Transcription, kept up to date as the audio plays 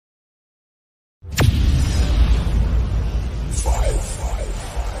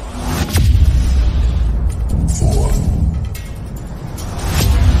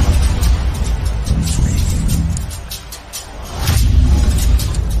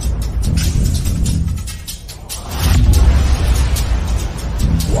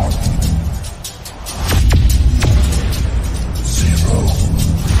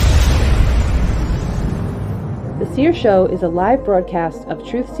Show is a live broadcast of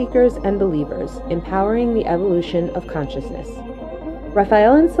truth seekers and believers, empowering the evolution of consciousness.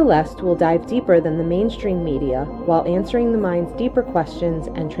 Rafael and Celeste will dive deeper than the mainstream media while answering the mind's deeper questions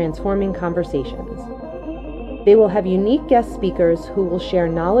and transforming conversations. They will have unique guest speakers who will share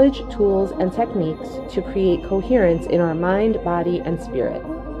knowledge, tools, and techniques to create coherence in our mind, body, and spirit.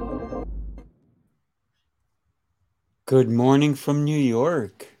 Good morning from New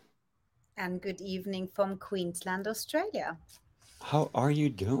York. And good evening from Queensland, Australia. How are you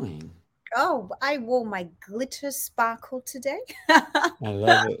doing? Oh, I wore my glitter sparkle today. I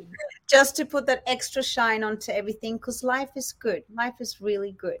love it. Just to put that extra shine onto everything, because life is good. Life is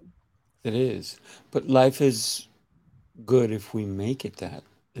really good. It is. But life is good if we make it that,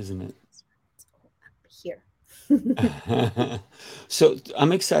 isn't it? Here. So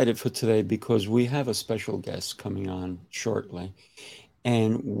I'm excited for today because we have a special guest coming on shortly.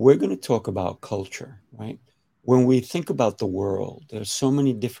 And we're going to talk about culture, right? When we think about the world, there's so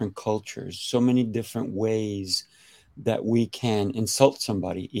many different cultures, so many different ways that we can insult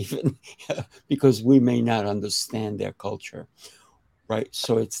somebody, even because we may not understand their culture, right?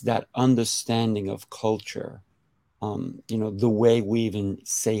 So it's that understanding of culture, the way we even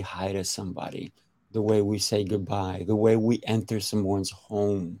say hi to somebody, the way we say goodbye, the way we enter someone's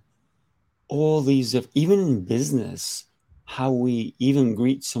home, all these, even in business, how we even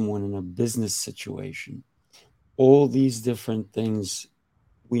greet someone in a business situation, all these different things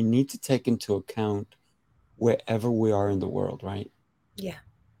we need to take into account wherever we are in the world, right? Yeah.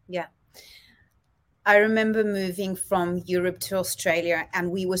 I remember moving from Europe to Australia,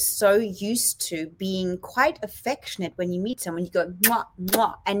 and we were so used to being quite affectionate when you meet someone. You go, mwah,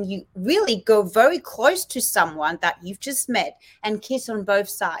 mwah, and you really go very close to someone that you've just met and kiss on both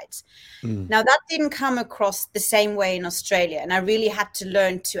sides. Now, that didn't come across the same way in Australia, and I really had to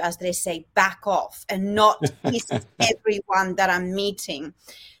learn to, as they say, back off and not kiss everyone that I'm meeting.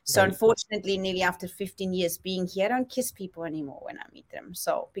 So unfortunately, nearly after 15 years being here, I don't kiss people anymore when I meet them.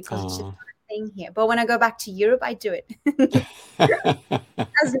 So because it's just not a thing here. But when I go back to Europe, I do it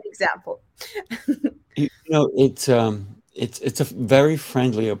as an example. It's a very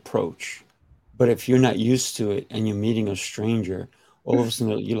friendly approach, but if you're not used to it and you're meeting a stranger, all of a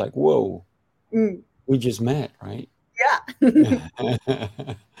sudden you're like, whoa, we just met, right? Yeah.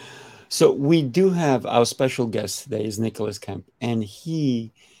 So we do have our special guest today is Nicholas Kemp, and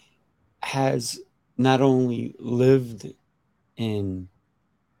he has not only lived in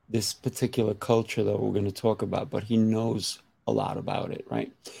this particular culture that we're going to talk about, but he knows a lot about it,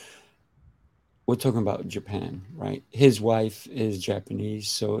 right? We're talking about Japan, right? His wife is Japanese,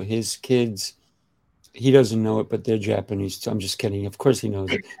 so his kids, he doesn't know it, but they're Japanese. So I'm just kidding. Of course he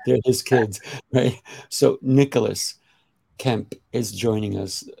knows it. They're his kids, right? So Nicholas Kemp is joining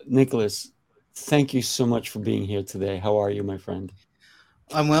us. Nicholas, thank you so much for being here today. How are you, my friend?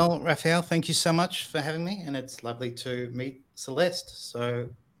 I'm well, Rafael. Thank you so much for having me, and it's lovely to meet Celeste. So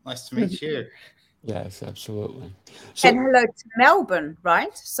nice to meet you. Yes, absolutely. And hello to Melbourne,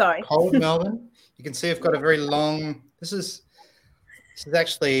 right? Sorry. Cold Melbourne. You can see I've got a very long. This is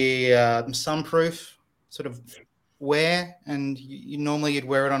actually sunproof sort of wear, and you normally you'd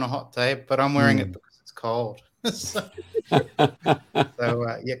wear it on a hot day, but I'm wearing it because it's cold. so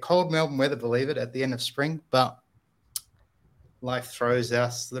cold Melbourne weather, believe it, at the end of spring, but life throws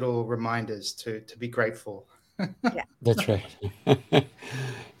us little reminders to be grateful. Yeah, that's right.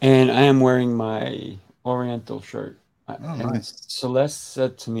 And I am wearing my Oriental shirt. Nice. Celeste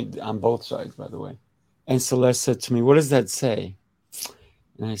said to me, on both sides, by the way, and Celeste said to me, "What does that say?"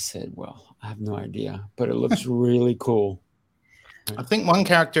 And I said, "Well, I have no idea, but it looks really cool." Right? I think one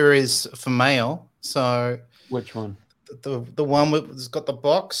character is for male. So which one? The one that's got the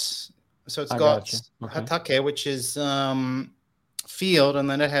box. So it's got hatake, which is field, and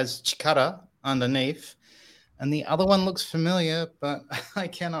then it has chikara underneath. And the other one looks familiar, but I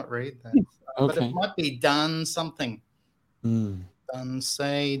cannot read that. But it might be done something. Done,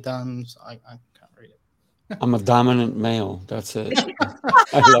 I can't read it. I'm a dominant male. That's it.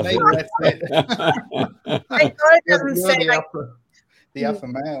 I love it. That's it. I thought it doesn't say the alpha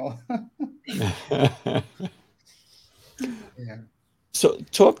male. Yeah. So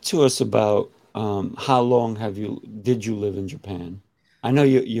talk to us about how long did you live in Japan? I know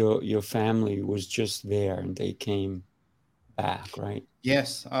your family was just there and they came back, right?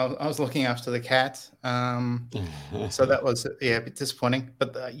 Yes, I was looking after the cat. So that was a bit disappointing.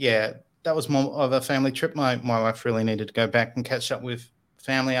 But that was more of a family trip. My wife really needed to go back and catch up with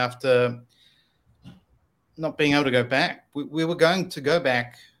family after not being able to go back. We were going to go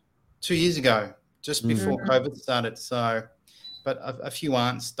back 2 years ago, just before COVID started. So but a few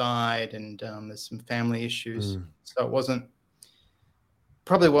aunts died, and there's some family issues. So it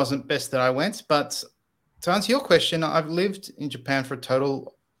probably wasn't best that I went. But to answer your question, I've lived in Japan for a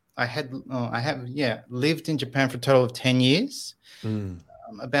total. I have lived in Japan for a total of 10 years.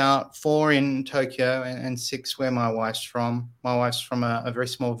 About 4 in Tokyo and 6 where my wife's from. My wife's from a very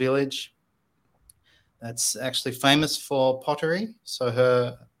small village that's actually famous for pottery.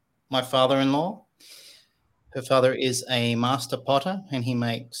 So my father-in-law, her father is a master potter, and he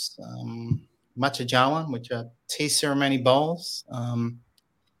makes machajawan, which are tea ceremony bowls,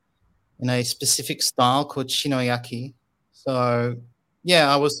 in a specific style called shinoyaki. So,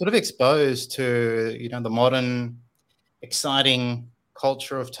 yeah, I was sort of exposed to, the modern, exciting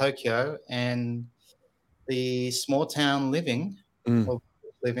culture of Tokyo and the small town living of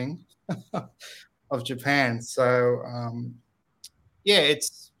Japan. So,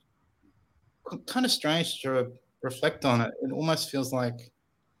 it's kind of strange to reflect on it. It almost feels like,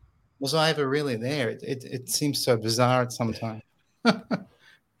 was I ever really there? It seems so bizarre at some time.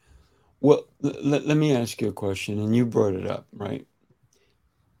 Well, let me ask you a question, and you brought it up, right?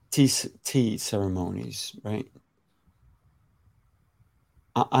 Tea ceremonies, right?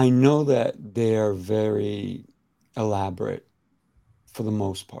 I know that they're very elaborate for the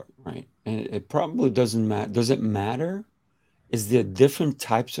most part, right? And it probably doesn't matter. Does it matter? Is there different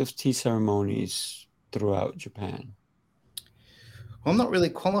types of tea ceremonies throughout Japan? Well, I'm not really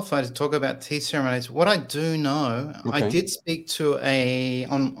qualified to talk about tea ceremonies. What I do know, I did speak to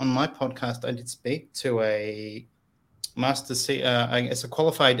on my podcast, I did speak to a master, I guess a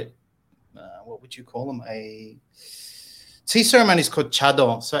qualified, what would you call them? A tea ceremony is called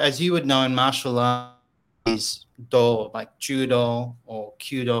chado. So as you would know in martial arts, is do, like judo or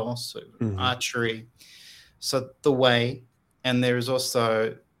kyudo, so archery. So the way, and there is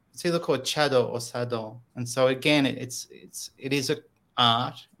also, it's either called chado or sado. And so again, it is a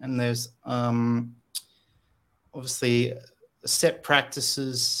art, and there's obviously set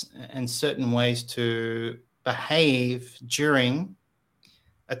practices and certain ways to behave during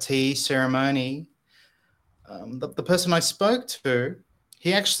a tea ceremony. The person I spoke to,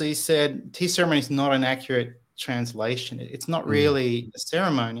 he actually said tea ceremony is not an accurate translation. It's not really a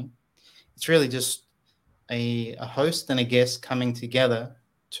ceremony. It's really just a host and a guest coming together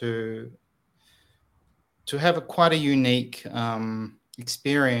to have quite a unique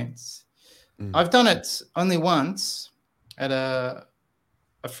experience. I've done it only once at a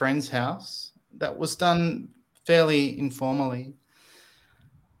friend's house. That was done fairly informally.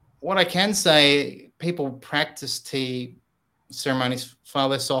 What I can say, people practice tea ceremonies far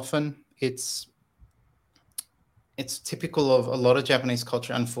less often. It's typical of a lot of Japanese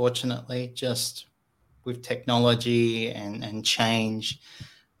culture, unfortunately, just with technology and change.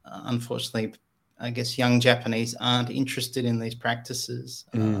 Unfortunately, I guess young Japanese aren't interested in these practices.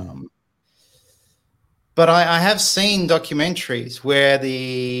 But I have seen documentaries where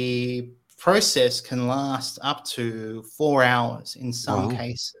the process can last up to 4 hours in some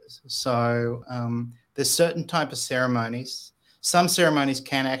cases. So there's certain type of ceremonies. Some ceremonies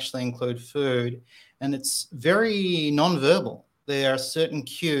can actually include food, and it's very non-verbal. There are certain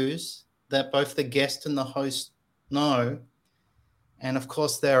cues that both the guest and the host know. And of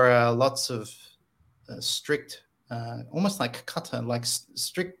course, there are lots of strict, almost like kata, like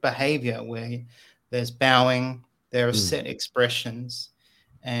strict behavior where there's bowing, there are set expressions.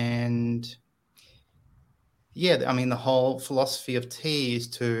 And yeah, I mean, the whole philosophy of tea is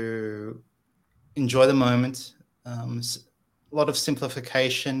to enjoy the moment. A lot of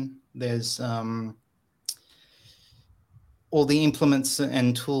simplification. There's all the implements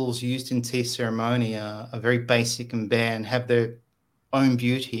and tools used in tea ceremony are very basic and bare and have their own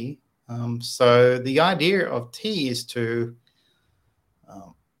beauty. So the idea of tea is to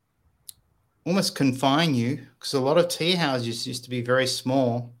almost confine you, because a lot of tea houses used to be very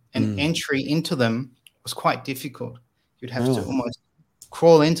small, and entry into them was quite difficult. You'd have to almost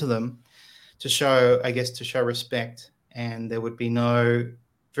crawl into them to show respect. And there would be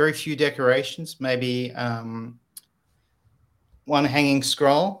very few decorations, maybe one hanging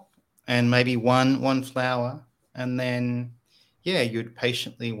scroll and maybe one flower. And then, you'd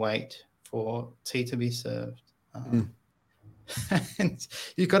patiently wait for tea to be served. And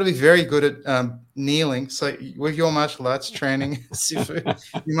you've got to be very good at kneeling. So with your martial arts training, Sifu,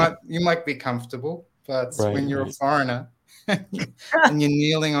 you might be comfortable, but when you're a foreigner and you're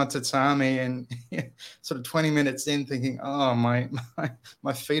kneeling on tatami and sort of 20 minutes in thinking, oh, my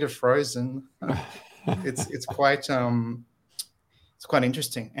feet are frozen. It's quite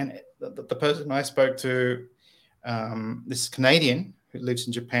interesting. And the person I spoke to, this Canadian who lives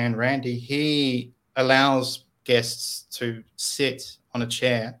in Japan, Randy, he allows guests to sit on a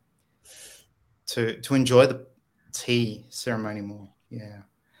chair to enjoy the tea ceremony more. Yeah.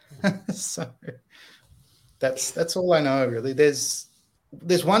 So that's all I know, really. There's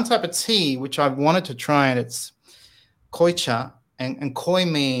one type of tea which I've wanted to try, and it's koicha, and koi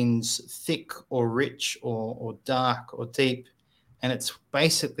means thick or rich or dark or deep, and it's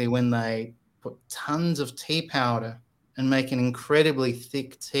basically when they put tons of tea powder and make an incredibly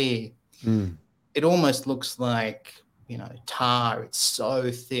thick tea. It almost looks like, tar. It's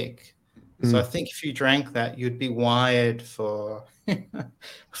so thick. So I think if you drank that, you'd be wired for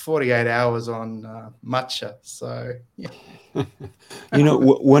 48 hours on matcha. So, yeah.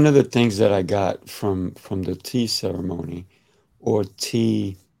 One of the things that I got from the tea ceremony, or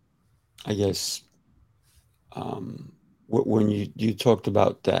tea, I guess, when you talked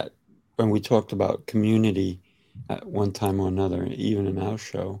about that, when we talked about community at one time or another, even in our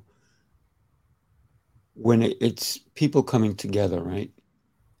show, when it's people coming together, right?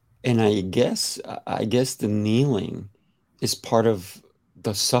 And I guess the kneeling is part of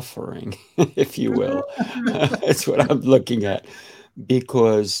the suffering, if you will. That's what I'm looking at,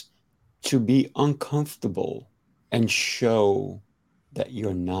 because to be uncomfortable and show that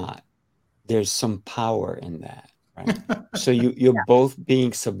you're not, there's some power in that, right? So you're both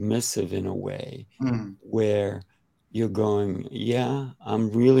being submissive in a way where you're going, yeah, I'm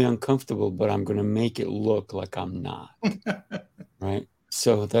really uncomfortable, but I'm going to make it look like I'm not, right?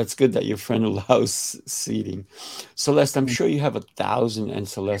 So that's good that your friend allows seating. Celeste, I'm sure you have 1,000, and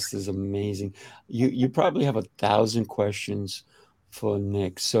Celeste is amazing. You probably have 1,000 questions for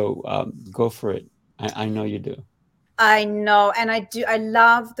Nick. So go for it. I know you do. I know, and I do. I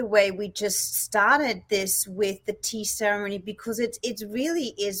love the way we just started this with the tea ceremony, because it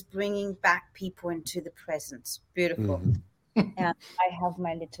really is bringing back people into the present. Beautiful. And I have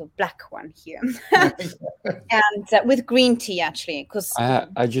my little black one here, and with green tea, actually, because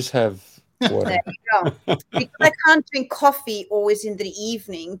I just have water. There you go. Because I can't drink coffee always in the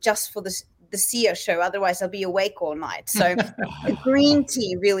evening just for the Seer Show. Otherwise, I'll be awake all night. So green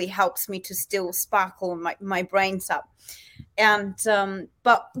tea really helps me to still sparkle my brains up. And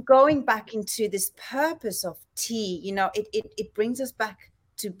but going back into this purpose of tea, it brings us back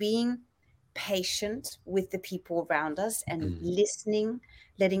to being patient with the people around us and listening,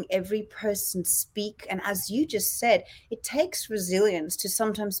 letting every person speak. And as you just said, it takes resilience to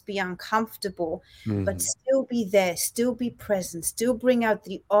sometimes be uncomfortable, but still be there, still be present, still bring out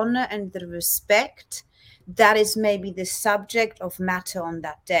the honor and the respect that is maybe the subject of matter on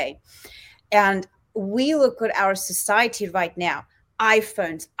that day. And we look at our society right now,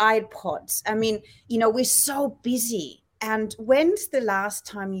 iPhones, iPods. I mean, we're so busy. And when's the last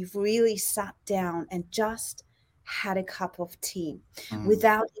time you've really sat down and just had a cup of tea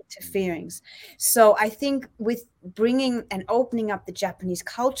without interfering? So I think with bringing and opening up the Japanese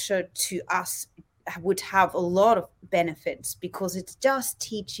culture to us would have a lot of benefits, because it's just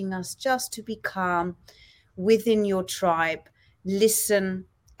teaching us just to be calm within your tribe, listen,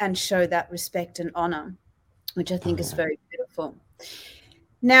 and show that respect and honor, which I think is very beautiful.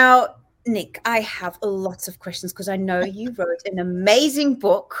 Now, Nick, I have lots of questions, because I know you wrote an amazing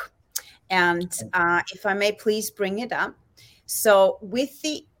book, and if I may please bring it up. So with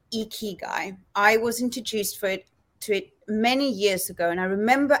the Ikigai, I was introduced to it many years ago, and I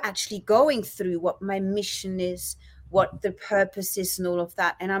remember actually going through what my mission is, what the purpose is, and all of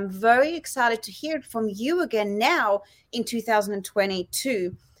that. And I'm very excited to hear it from you again now in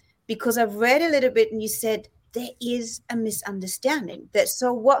 2022, because I've read a little bit and you said there is a misunderstanding.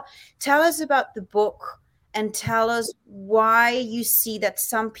 Tell us about the book, and tell us why you see that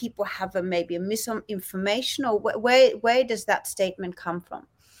some people have maybe a misinformation, or where does that statement come from?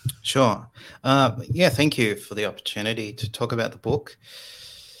 Sure. Thank you for the opportunity to talk about the book.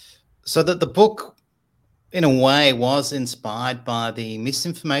 So that the book, in a way, was inspired by the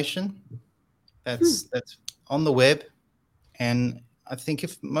misinformation that's on the web. And I think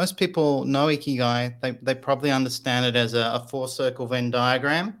if most people know Ikigai, they probably understand it as a 4-circle Venn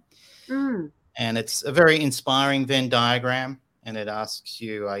diagram. And it's a very inspiring Venn diagram. And it asks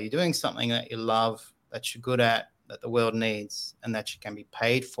you, are you doing something that you love, that you're good at, that the world needs, and that you can be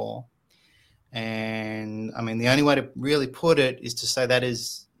paid for? And I mean, the only way to really put it is to say that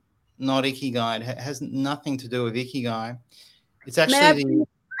is not Ikigai. It has nothing to do with Ikigai. It's actually May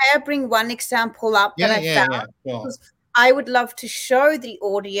I bring one example up that I found? Sure. I would love to show the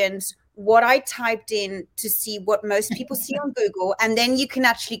audience what I typed in to see what most people see on Google, and then you can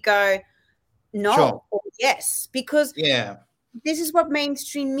actually go no or yes, because this is what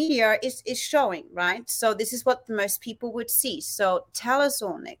mainstream media is showing, right? So this is what most people would see. So tell us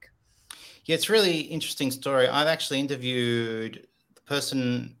all, Nick. Yeah, it's a really interesting story. I've actually interviewed the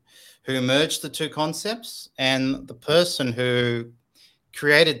person who merged the two concepts and the person who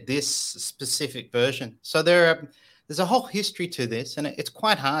created this specific version. So there's a whole history to this, and it's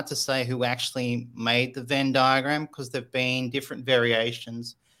quite hard to say who actually made the Venn diagram because there've been different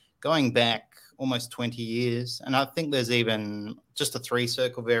variations going back almost 20 years. And I think there's even just a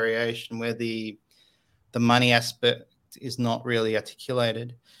 3-circle variation where the money aspect is not really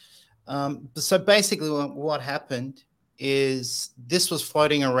articulated. So basically what happened is this was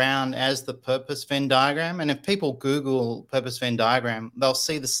floating around as the purpose Venn diagram. And if people Google purpose Venn diagram, they'll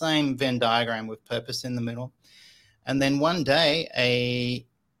see the same Venn diagram with purpose in the middle. And then one day,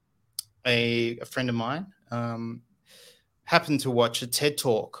 a friend of mine happened to watch a TED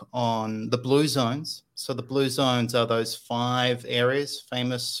Talk on the blue zones. So the blue zones are those 5 areas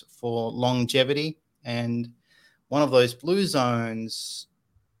famous for longevity. And one of those blue zones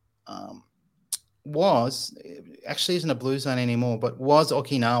actually isn't a blue zone anymore, but was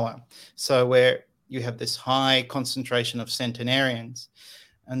Okinawa. So where you have this high concentration of centenarians.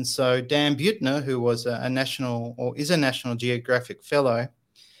 And so Dan Buettner, who was is a National Geographic Fellow,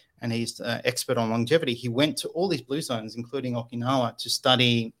 and he's an expert on longevity, he went to all these blue zones, including Okinawa, to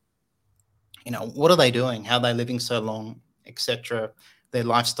study, what are they doing, how are they living so long, etc., their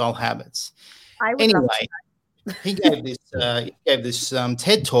lifestyle habits. Anyway, he gave this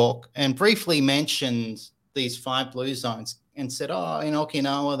TED Talk and briefly mentioned these 5 blue zones and said, in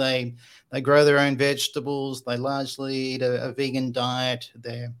Okinawa, they grow their own vegetables. They largely eat a vegan diet.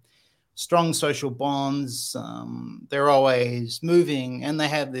 They're strong social bonds. They're always moving. And they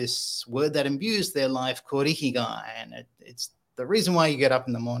have this word that imbues their life called ikigai. And it's the reason why you get up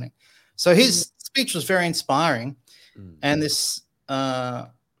in the morning. So his speech was very inspiring. And this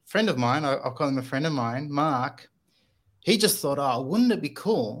friend of mine, I'll call him a friend of mine, Mark, he just thought, wouldn't it be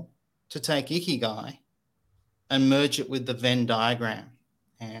cool to take ikigai and merge it with the Venn diagram?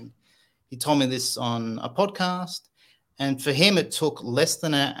 And he told me this on a podcast. And for him, it took less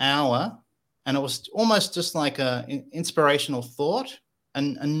than an hour. And it was almost just like an inspirational thought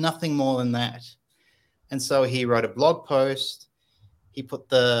and nothing more than that. And so he wrote a blog post. He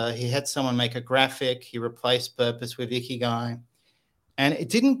had someone make a graphic. He replaced purpose with ikigai. And it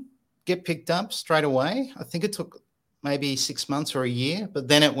didn't get picked up straight away. I think it took maybe 6 months or a year, but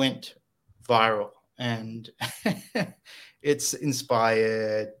then it went viral. And it's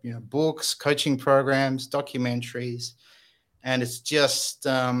inspired, books, coaching programs, documentaries, and it's just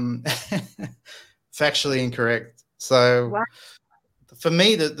factually incorrect. So wow. For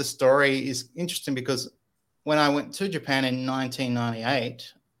me, the story is interesting because when I went to Japan in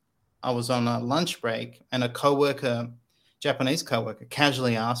 1998, I was on a lunch break and a Japanese coworker,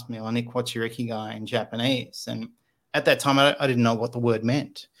 casually asked me, Nick, what's your ikigai in Japanese? And at that time, I didn't know what the word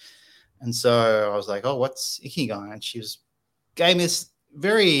meant. And so I was like, what's ikigai? And she gave me this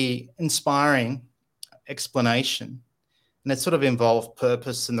very inspiring explanation. And it sort of involved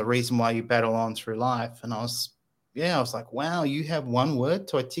purpose and the reason why you battle on through life. And I was like, wow, you have one word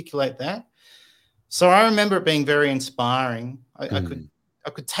to articulate that. So I remember it being very inspiring. I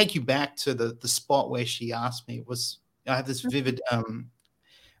could take you back to the spot where she asked me. I have this vivid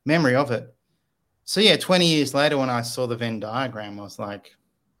memory of it. So 20 years later, when I saw the Venn diagram, I was like,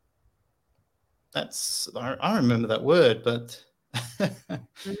 I remember that word, but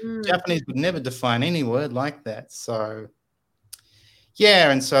Japanese would never define any word like that. So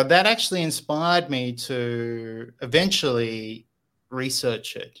and so that actually inspired me to eventually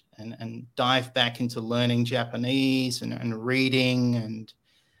research it and dive back into learning Japanese and reading, and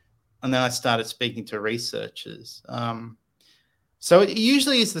then I started speaking to researchers. So it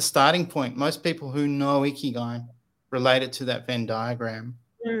usually is the starting point. Most people who know ikigai relate it to that Venn diagram.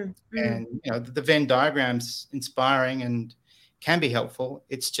 And the Venn diagram's inspiring and can be helpful.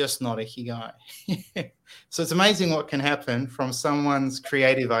 It's just not ikigai. So it's amazing what can happen from someone's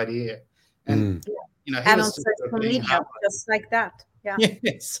creative idea. And and on social media, just like that. Yeah.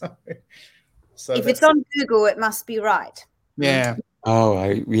 So if it's on Google, it must be right. Yeah.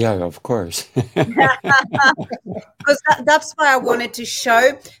 Of course. Because that's why I wanted to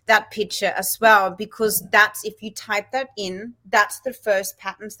show that picture as well, because that's, if you type that in, that's the first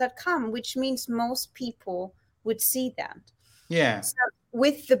patterns that come, which means most people would see that. Yeah. So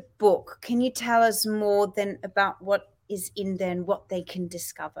with the book, can you tell us more then about what is in there and what they can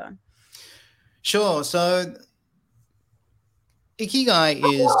discover? Sure. So ikigai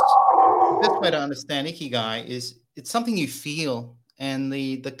is, the best way to understand ikigai is it's something you feel. And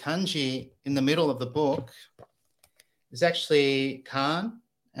the kanji in the middle of the book is actually kan,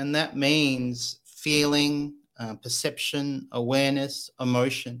 and that means feeling, perception, awareness,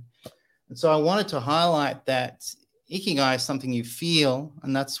 emotion. And so I wanted to highlight that Ikigai is something you feel,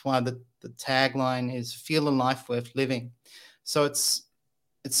 and that's why the tagline is "Feel a life worth living." So it's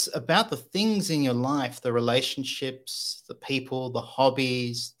about the things in your life, the relationships, the people, the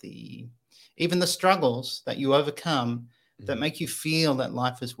hobbies, even the struggles that you overcome that make you feel that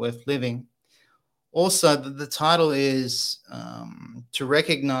life is worth living. Also, the title is to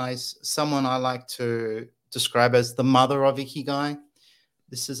recognize someone I like to describe as the mother of Ikigai.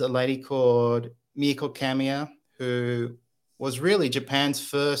 This is a lady called Nicholas Kemp, who was really Japan's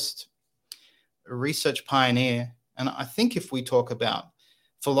first research pioneer. And I think if we talk about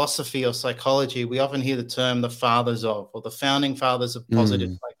philosophy or psychology, we often hear the term the fathers of, or the founding fathers of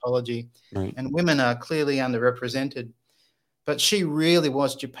positive psychology. Right. And women are clearly underrepresented. But she really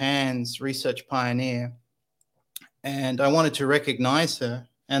was Japan's research pioneer. And I wanted to recognize her.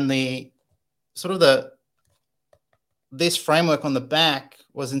 And this framework on the back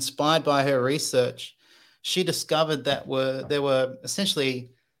was inspired by her research. She discovered that there were essentially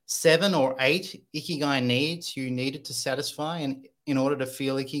 7 or 8 Ikigai needs you needed to satisfy in order to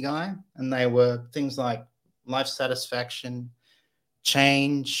feel Ikigai. And they were things like life satisfaction,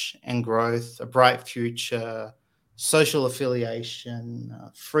 change and growth, a bright future, social affiliation,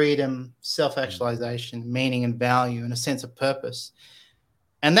 freedom, self-actualization, meaning and value, and a sense of purpose.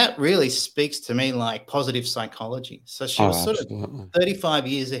 And that really speaks to me like positive psychology. So she was sort of 35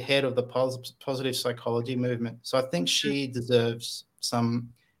 years ahead of the positive psychology movement. So I think she deserves some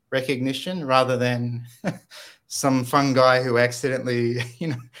recognition rather than some fun guy who accidentally,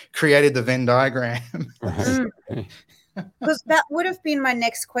 created the Venn diagram. Because that would have been my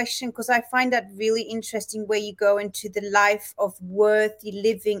next question, because I find that really interesting where you go into the life of worthy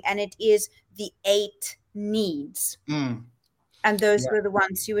living, and it is the 8 needs. And those were the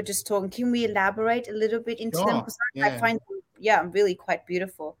ones you were just talking. Can we elaborate a little bit into them? Because I find them, really quite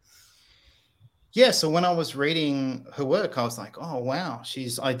beautiful. Yeah, so when I was reading her work, I was like, oh, wow,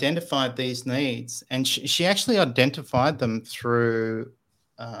 she's identified these needs. And she actually identified them through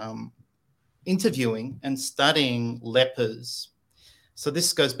interviewing and studying lepers. So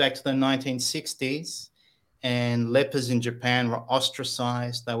this goes back to the 1960s, and lepers in Japan were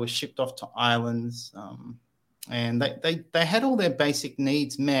ostracized. They were shipped off to islands, and they had all their basic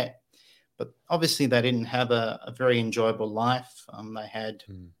needs met, but obviously they didn't have a very enjoyable life. They had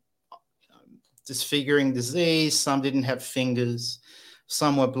disfiguring disease. Some didn't have fingers.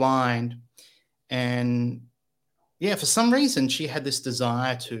 Some were blind. And yeah, for some reason, she had this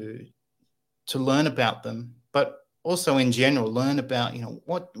desire to learn about them, but also in general, learn about,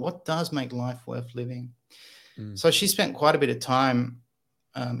 what does make life worth living. So she spent quite a bit of time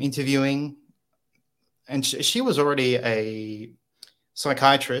interviewing, and she was already a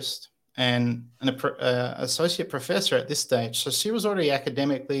psychiatrist and an associate professor at this stage. So she was already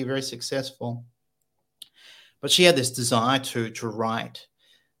academically very successful, but she had this desire to write.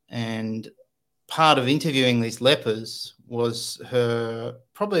 And part of interviewing these lepers was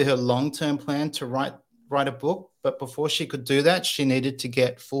probably her long-term plan to write a book. But before she could do that, she needed to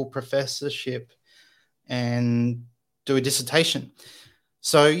get full professorship and do a dissertation.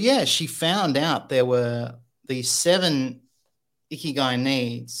 So yeah, she found out there were these 7 Ikigai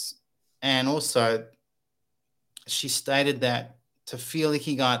needs. And also she stated that to feel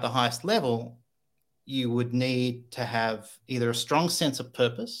Ikigai at the highest level, you would need to have either a strong sense of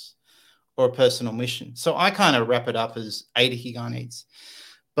purpose or a personal mission. So I kind of wrap it up as 8 Ikigai needs.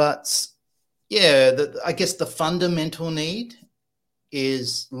 But yeah, I guess the fundamental need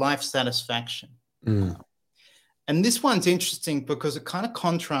is life satisfaction. And this one's interesting because it kind of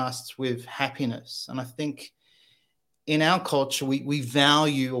contrasts with happiness. And I think in our culture, we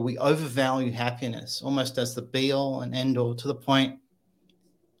value, or we overvalue happiness almost as the be-all and end-all, to the point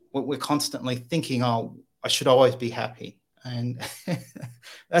where we're constantly thinking, oh, I should always be happy. And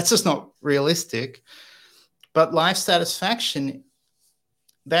that's just not realistic. But life satisfaction,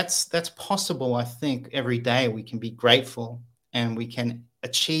 that's possible. I think every day we can be grateful and we can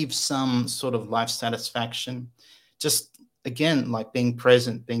achieve some sort of life satisfaction. Just, again, like being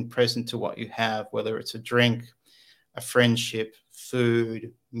present to what you have, whether it's a drink, a friendship,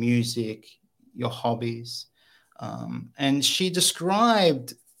 food, music, your hobbies. And she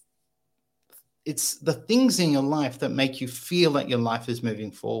described it's the things in your life that make you feel that your life is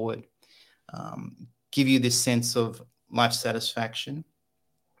moving forward, give you this sense of life satisfaction.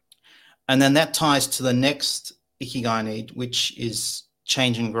 And then that ties to the next Ikigai need, which is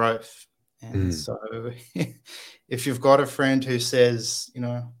change and growth. And so if you've got a friend who says,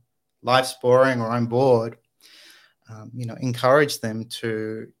 life's boring or I'm bored, encourage them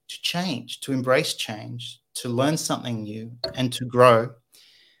to change, to embrace change, to learn something new and to grow.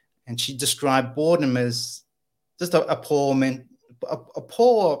 and she described boredom as just a poor,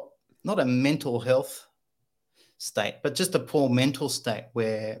 not a mental health state, but just a poor mental state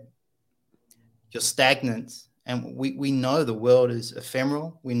where you're stagnant. And we know the world is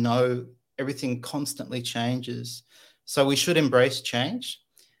ephemeral. We know everything constantly changes. So we should embrace change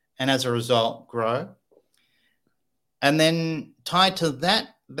and as a result grow. And then tied to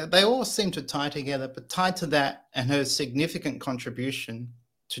that, they all seem to tie together, but tied to that and her significant contribution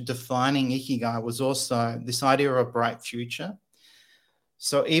to defining Ikigai was also this idea of a bright future.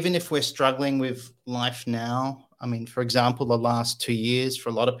 So even if we're struggling with life now, I mean, for example, the last 2 years, for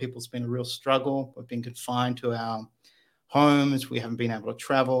a lot of people, it's been a real struggle. We've been confined to our homes. We haven't been able to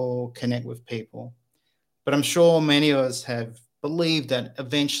travel, connect with people. But I'm sure many of us have believed that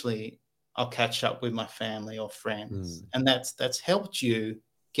eventually I'll catch up with my family or friends. And that's helped you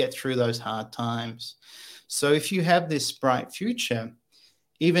get through those hard times. So if you have this bright future,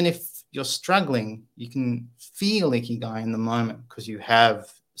 even if you're struggling, you can feel Ikigai in the moment because you have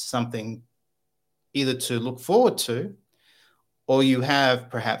something either to look forward to, or you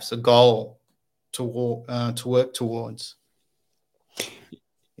have perhaps a goal to work towards.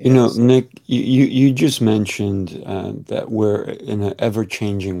 You know, Nick, you just mentioned that we're in an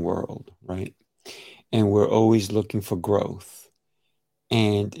ever-changing world, right? And we're always looking for growth.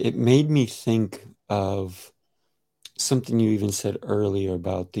 And it made me think of something you even said earlier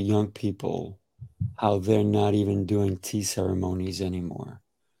about the young people, how they're not even doing tea ceremonies anymore,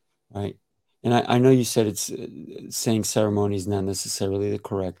 right? And I know you said it's saying ceremony is not necessarily the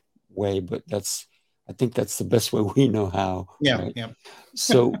correct way, but I think that's the best way we know how. Yeah, right? yeah.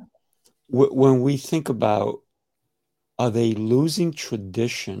 So when we think about, are they losing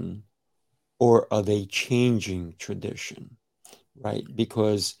tradition or are they changing tradition, right?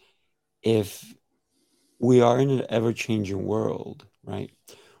 Because if we are in an ever-changing world, right,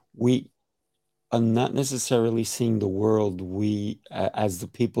 we are not necessarily seeing the world as the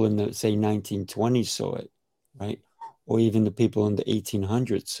people in the, say, 1920s saw it, right? Or even the people in the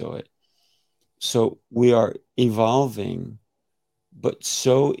 1800s saw it. So we are evolving, but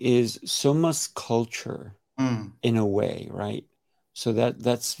so must culture in a way, right? So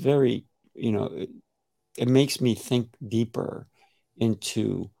that's very, it makes me think deeper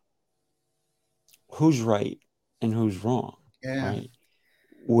into who's right and who's wrong, right?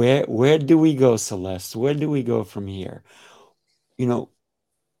 Where do we go, Celeste? Where do we go from here?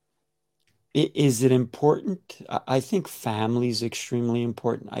 Is it important? I think family is extremely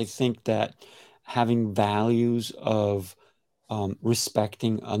important. I think that having values of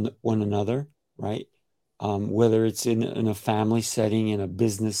respecting one another, right? Whether it's in a family setting, in a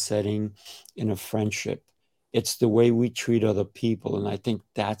business setting, in a friendship, it's the way we treat other people. And I think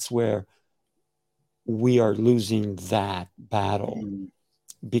that's where we are losing that battle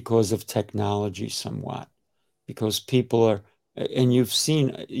because of technology somewhat, because people are, and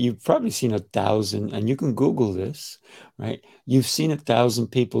you've probably seen 1,000, and you can Google this, right? You've seen 1,000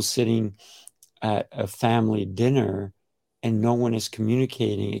 people sitting at a family dinner and no one is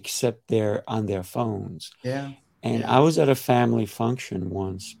communicating except they're on their phones. Yeah. And I was at a family function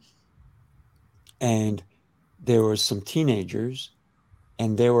once, and there were some teenagers,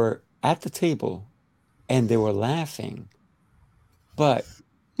 and they were at the table and they were laughing, but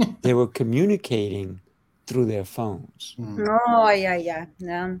they were communicating through their phones. Oh, yeah.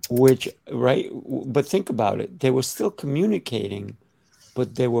 Which, right? But think about it. They were still communicating,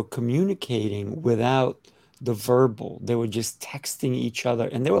 but they were communicating without the verbal. They were just texting each other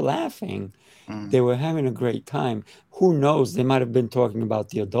and they were laughing. They were having a great time. Who knows? They might have been talking about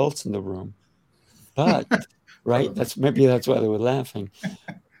the adults in the room, but right? Maybe that's why they were laughing.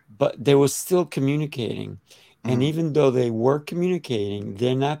 But they were still communicating. And even though they were communicating,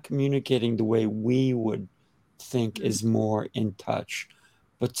 they're not communicating the way we would think is more in touch.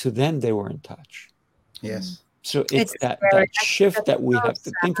 But to them, they were in touch. Yes. So it's that shift that we have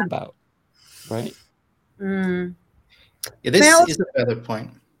to think about, right? Yeah, this is a better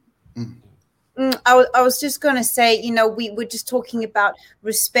point. I was just going to say, we were just talking about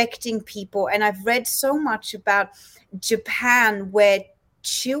respecting people, and I've read so much about Japan where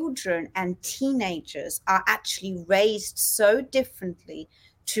children and teenagers are actually raised so differently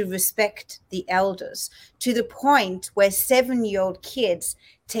to respect the elders, to the point where 7-year-old kids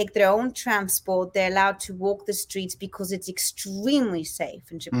take their own transport. They're allowed to walk the streets because it's extremely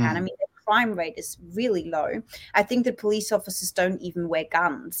safe in Japan. I mean, the crime rate is really low. I think the police officers don't even wear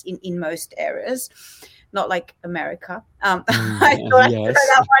guns in most areas. Not like America. I thought I'd throw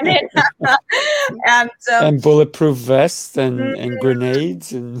that one in. And bulletproof vests and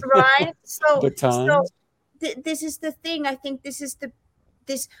grenades and right. batons. So this is the thing. I think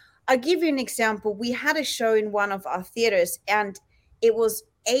I'll give you an example. We had a show in one of our theaters, and it was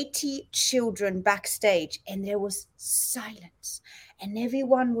 80 children backstage, and there was silence, and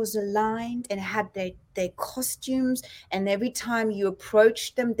everyone was aligned and had their costumes, and every time you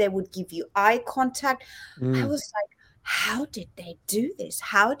approached them, they would give you eye contact. I was like, how did they do this?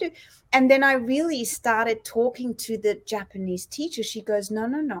 And then I really started talking to the Japanese teacher. She goes, no,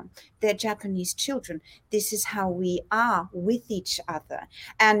 they're Japanese children. This is how we are with each other.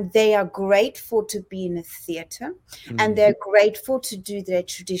 And they are grateful to be in a theater, and they're grateful to do their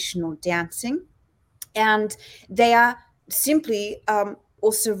traditional dancing. And they are simply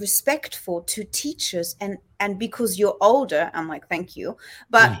also respectful to teachers, and because you're older, I'm like, thank you,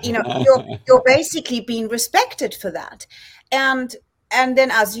 but you're basically being respected for that. And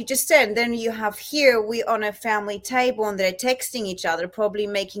then, as you just said, then you have here, we on a family table, and they're texting each other, probably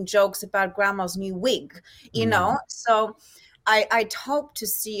making jokes about grandma's new wig, so I'd hope to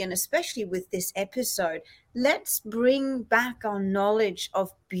see, and especially with this episode, let's bring back our knowledge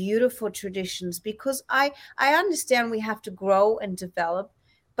of beautiful traditions, because I understand we have to grow and develop,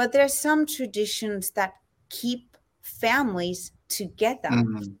 but there are some traditions that keep families together.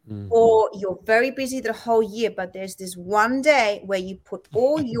 Or you're very busy the whole year, but there's this one day where you put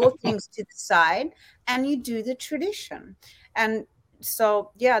all your things to the side and you do the tradition. And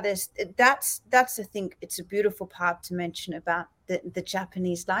so that's I think it's a beautiful part to mention about the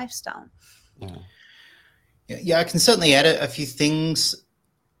Japanese lifestyle. I can certainly add a few things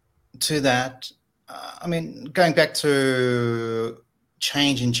to that. I mean, going back to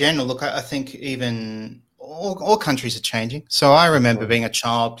change in general, look, I think even all countries are changing. So I remember being a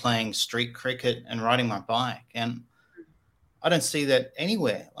child playing street cricket and riding my bike, and I don't see that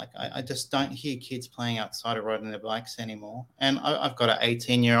anywhere. Like I just don't hear kids playing outside or riding their bikes anymore. And I've got an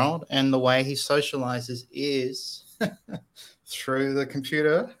 18-year-old, and the way he socializes is through the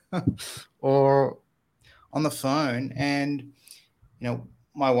computer or on the phone. And,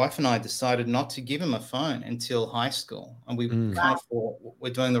 my wife and I decided not to give him a phone until high school, and we kind of thought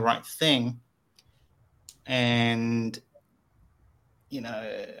we're doing the right thing. And,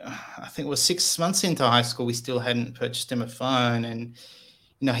 I think it was 6 months into high school, we still hadn't purchased him a phone, and,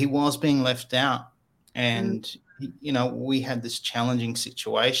 he was being left out. And, we had this challenging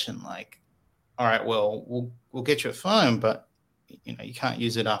situation, like, all right, well, we'll get you a phone, but, you can't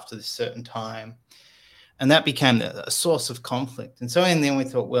use it after this certain time. And that became a source of conflict. And so in the end we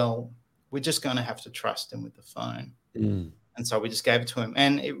thought, well, we're just going to have to trust him with the phone. And so we just gave it to him.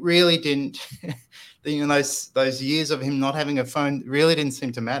 And it really didn't, those years of him not having a phone really didn't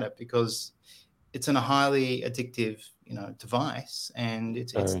seem to matter, because it's a highly addictive, device, and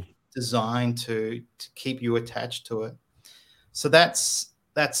it's designed to keep you attached to it. So that's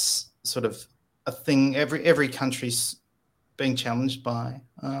sort of a thing every country's being challenged by.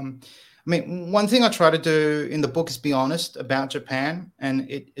 I mean, one thing I try to do in the book is be honest about Japan, and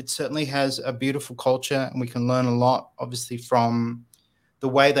it certainly has a beautiful culture, and we can learn a lot, obviously, from the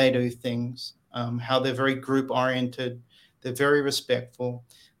way they do things, how they're very group-oriented, they're very respectful,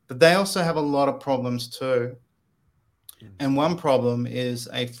 but they also have a lot of problems too. And one problem is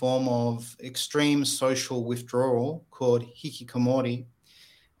a form of extreme social withdrawal called hikikomori,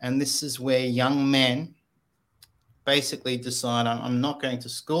 and this is where young men basically decide, I'm not going to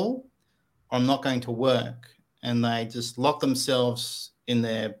school, I'm not going to work, and they just lock themselves in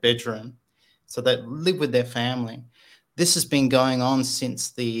their bedroom. So they live with their family. This has been going on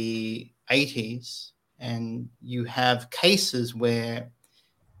since the 80s, and you have cases where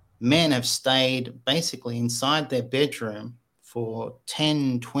men have stayed basically inside their bedroom for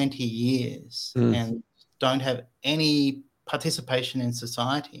 10, 20 years and don't have any participation in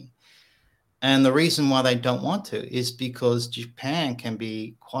society. And the reason why they don't want to is because Japan can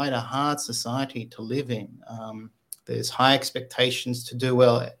be quite a hard society to live in. There's high expectations to do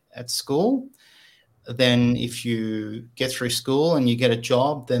well at school. Then if you get through school and you get a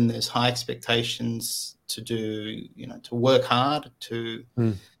job, then there's high expectations to do, to work hard, to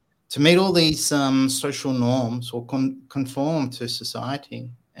meet all these social norms or conform to society.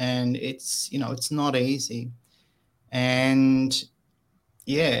 And it's not easy. And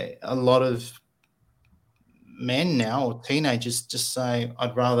a lot of men now, or teenagers, just say,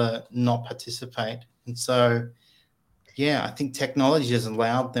 I'd rather not participate. And so, I think technology has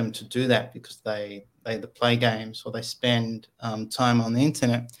allowed them to do that, because they either play games or they spend time on the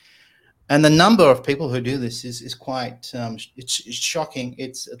internet. And the number of people who do this is quite, it's shocking.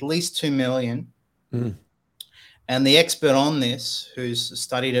 It's at least 2 million. And the expert on this, who's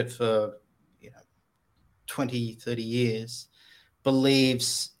studied it for 20, 30 years,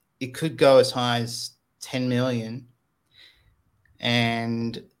 believes it could go as high as 10 million.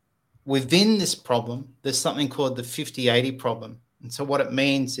 And within this problem, there's something called the 50-80 problem. And so what it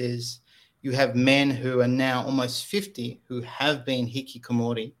means is you have men who are now almost 50 who have been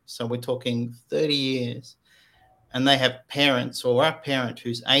hikikomori. So we're talking 30 years. And they have parents or a parent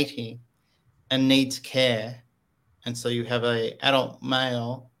who's 80 and needs care. And so you have a adult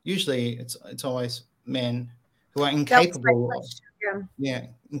male, usually it's always men, who are incapable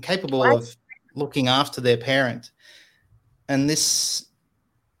of looking after their parent. And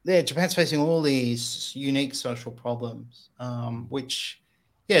Japan's facing all these unique social problems, which,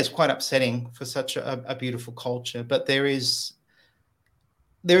 is quite upsetting for such a beautiful culture. But there is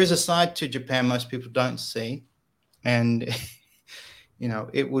a side to Japan most people don't see. And,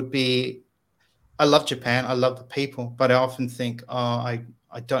 it would be, I love Japan, I love the people, but I often think, I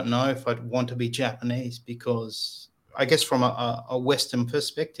don't know if I'd want to be Japanese, because I guess from a Western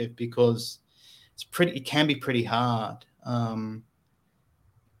perspective, because it can be pretty hard.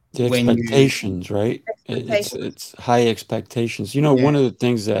 The expectations, right? It's high expectations. One of the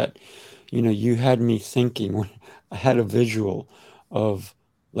things that, you had me thinking when I had a visual of,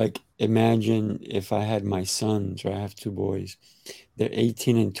 like, imagine if I had my sons, or I have two boys, they're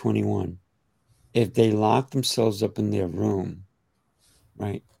 18 and 21. If they lock themselves up in their room,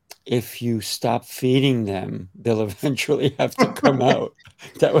 right? If you stop feeding them, they'll eventually have to come out.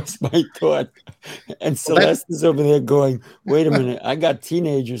 That was my thought. And Celeste is over there going, wait a minute, I got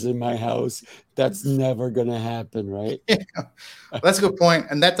teenagers in my house. That's never going to happen, right? Yeah. Well, that's a good point.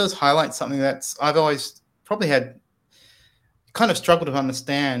 And that does highlight something that's I've always probably had kind of struggled to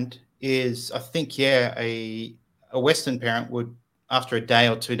understand is, I think, a Western parent would, after a day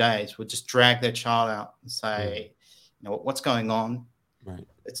or 2 days, would just drag their child out and say, what's going on? Right.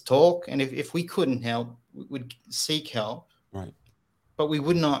 Let's talk. And if we couldn't help, we would seek help. Right. But we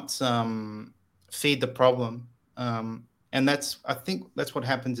would not feed the problem. And I think that's what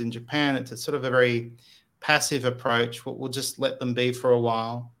happens in Japan. It's a sort of a very passive approach. We'll just let them be for a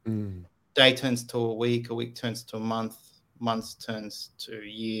while. Day turns to a week turns to a month turns to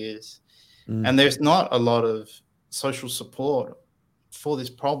years. And there's not a lot of social support for this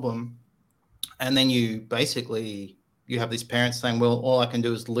problem. And then you have these parents saying, well, all I can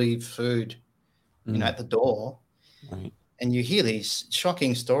do is leave food, at the door. Right. And you hear these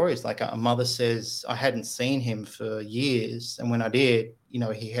shocking stories. Like a mother says, I hadn't seen him for years. And when I did,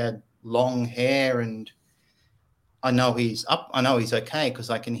 he had long hair, and I know he's up. I know he's okay because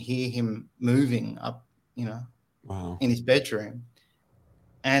I can hear him moving up, Wow. in his bedroom.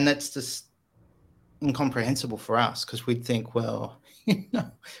 And that's just incomprehensible for us, because we'd think, well,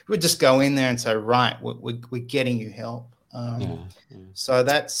 we'd just go in there and say, right, we're getting you help. So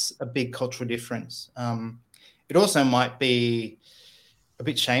that's a big cultural difference. It also might be a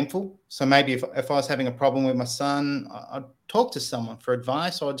bit shameful. So maybe if I was having a problem with my son, I'd talk to someone for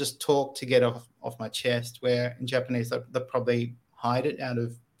advice, or I'd just talk to get off my chest, where in Japanese, they'll probably hide it out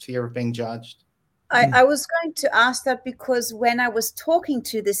of fear of being judged. I was going to ask that, because when I was talking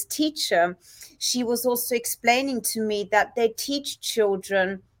to this teacher, she was also explaining to me that they teach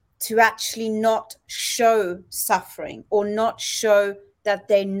children to actually not show suffering, or not show that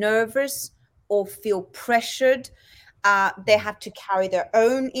they're nervous or feel pressured. They have to carry their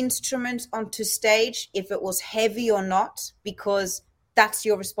own instruments onto stage, if it was heavy or not, because that's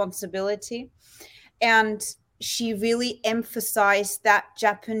your responsibility. And she really emphasized that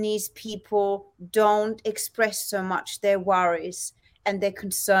Japanese people don't express so much their worries and their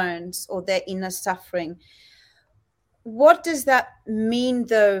concerns or their inner suffering. What does that mean,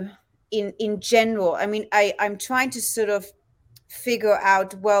 though, in general? I mean, I'm trying to sort of figure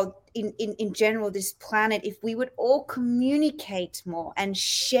out, well, in general, this planet, if we would all communicate more and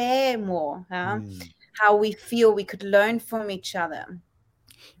share more, how we feel, we could learn from each other.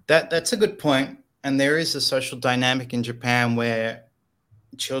 That's a good point. And there is a social dynamic in Japan where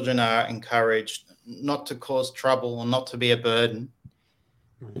children are encouraged not to cause trouble or not to be a burden.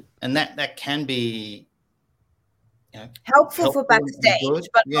 Right. And that can be helpful for backstage,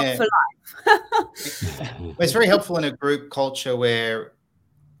 but not for life. It's very helpful in a group culture where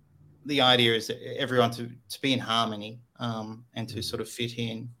the idea is everyone to be in harmony, and to sort of fit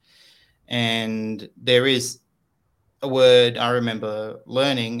in. And there is a word I remember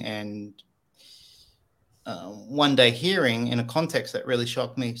learning and one day hearing in a context that really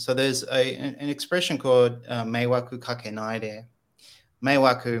shocked me. So there's an expression called meiwaku kakenaide.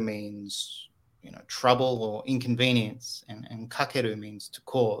 Meiwaku means trouble or inconvenience, and kakeru means to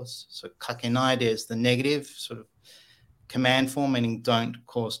cause. So kakenaide is the negative sort of command form, meaning don't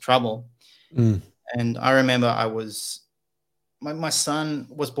cause trouble. And I remember my son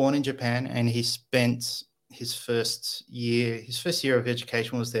was born in Japan, and he spent his first year of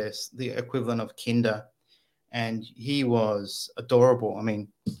education was there, the equivalent of kinder, and he was adorable. I mean,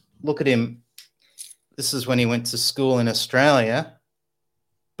 look at him. This is when he went to school in Australia,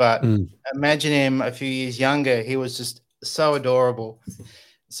 but imagine him a few years younger. He was just so adorable.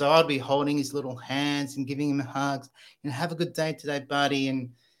 So I'd be holding his little hands and giving him hugs and have a good day today, buddy.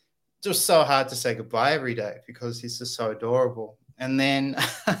 And just so hard to say goodbye every day because he's just so adorable. And then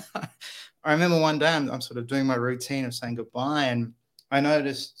I remember one day I'm sort of doing my routine of saying goodbye, and I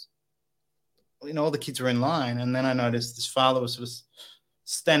noticed, all the kids were in line, and then I noticed this father was sort of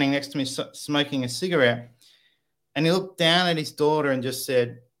standing next to me smoking a cigarette, and he looked down at his daughter and just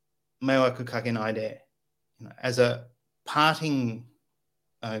said, "Mewa kukake nai de," as a parting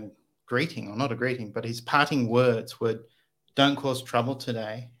greeting, or not a greeting, but his parting words were, "Don't cause trouble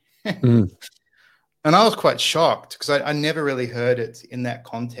today." And I was quite shocked because I never really heard it in that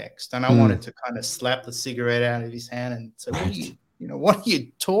context. And I wanted to kind of slap the cigarette out of his hand and say, what are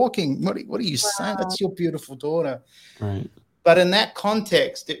you talking? What are you saying? That's your beautiful daughter. Right. But in that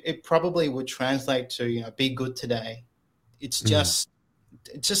context, it probably would translate to, be good today. It just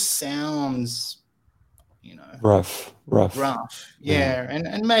sounds, rough. Yeah.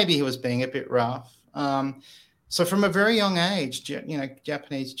 And maybe he was being a bit rough. So from a very young age,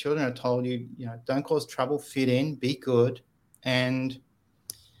 Japanese children are told don't cause trouble, fit in, be good. And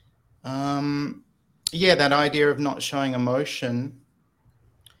that idea of not showing emotion.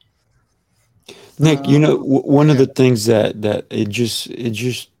 Nick, one of the things that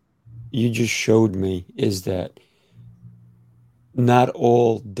you just showed me is that not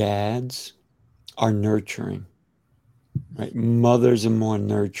all dads are nurturing, right? Mothers are more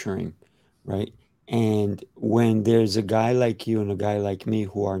nurturing, right? And when there's a guy like you and a guy like me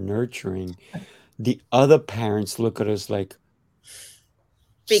who are nurturing, the other parents look at us like,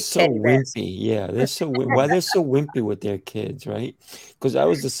 big so wimpy. Yeah, they're so why they're so wimpy with their kids, right? Because I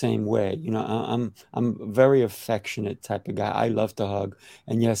was the same way. I'm a very affectionate type of guy. I love to hug,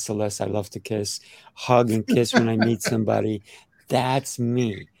 and yes, Celeste, I love to kiss, hug and kiss when I meet somebody. That's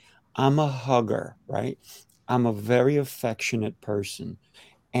me. I'm a hugger, right? I'm a very affectionate person.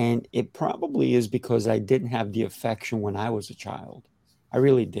 And it probably is because I didn't have the affection when I was a child. I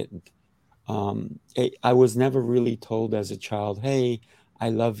really didn't. I was never really told as a child, hey, I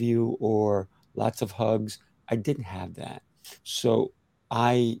love you, or lots of hugs. I didn't have that. So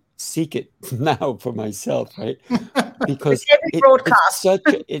I seek it now for myself, right? Because it's such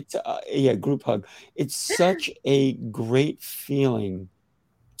group hug. It's such a great feeling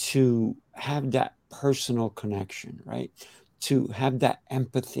to have that personal connection, right? To have that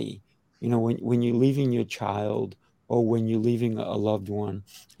empathy, when you're leaving your child or when you're leaving a loved one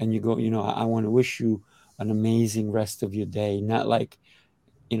and you go, I want to wish you an amazing rest of your day. Not like,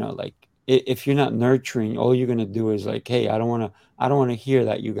 if you're not nurturing, all you're going to do is like, hey, I don't want to hear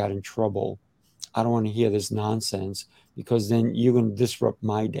that you got in trouble. I don't want to hear this nonsense because then you're going to disrupt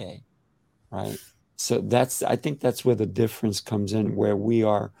my day. Right. So I think that's where the difference comes in, where we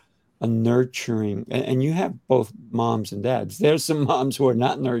are a nurturing, and you have both moms and dads. There's some moms who are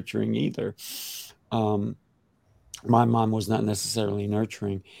not nurturing either. My mom was not necessarily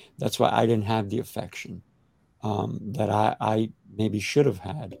nurturing. That's why I didn't have the affection that I maybe should have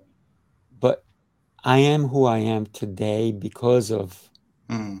had. But I am who I am today because of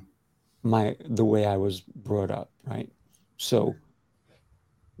the way I was brought up, right? So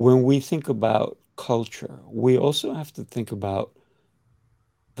when we think about culture, we also have to think about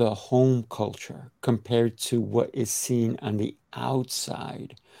the home culture compared to what is seen on the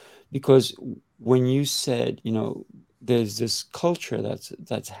outside. Because when you said, there's this culture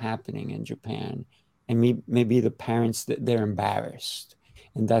that's happening in Japan, and maybe the parents, that they're embarrassed,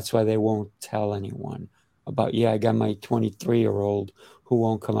 and that's why they won't tell anyone about, I got my 23-year-old who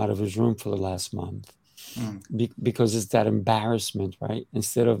won't come out of his room for the last month. Because it's that embarrassment, right?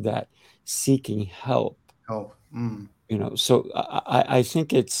 Instead of that seeking help. So I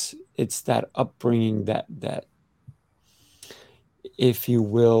think it's that upbringing, that if you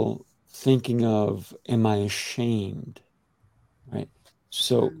will, thinking of, am I ashamed, right?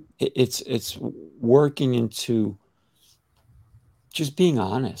 So it's working into just being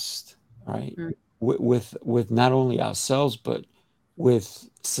honest, right? With not only ourselves but with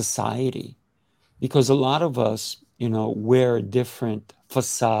society, because a lot of us, wear a different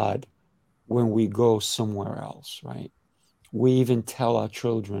facade when we go somewhere else, right? We even tell our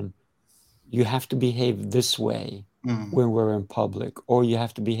children, you have to behave this way when we're in public, or you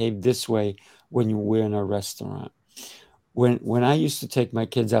have to behave this way when we're in a restaurant. When I used to take my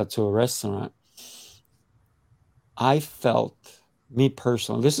kids out to a restaurant, I felt, me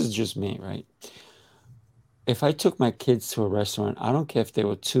personally, this is just me, right? if I took my kids to a restaurant, I don't care if they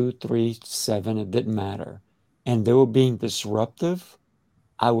were 2, 3, 7, it didn't matter, and they were being disruptive,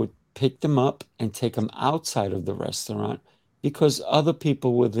 I would pick them up and take them outside of the restaurant because other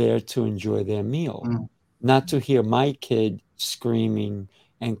people were there to enjoy their meal, not to hear my kid screaming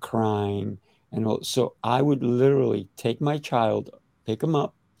and crying and all. So I would literally take my child, pick him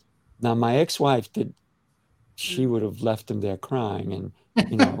up. Now my ex-wife did, she would have left them there crying and,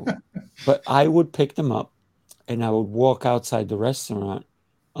 you know, but I would pick them up and I would walk outside the restaurant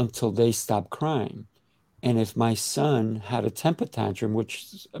until they stopped crying. And if my son had a temper tantrum,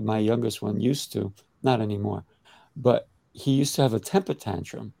 which my youngest one used to, not anymore, but he used to have a temper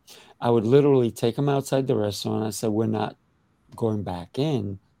tantrum, I would literally take him outside the restaurant. I said, we're not going back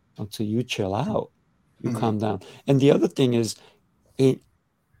in until you chill out, you calm down. And the other thing is,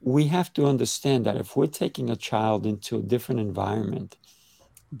 we have to understand that if we're taking a child into a different environment,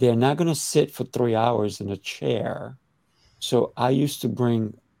 they're not going to sit for 3 hours in a chair. So I used to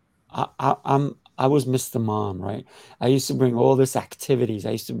bring, I was Mr. Mom, right? I used to bring all these activities.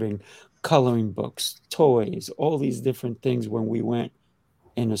 I used to bring coloring books, toys, all these different things when we went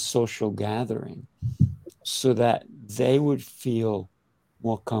in a social gathering so that they would feel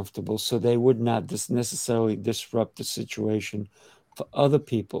more comfortable, so they would not necessarily disrupt the situation for other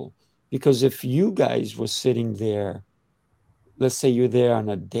people. Because if you guys were sitting there, let's say you're there on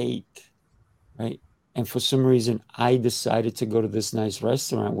a date, right? And for some reason, I decided to go to this nice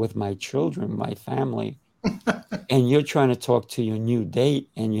restaurant with my children, my family, and you're trying to talk to your new date,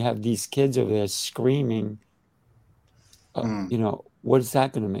 and you have these kids over there screaming, you know, what is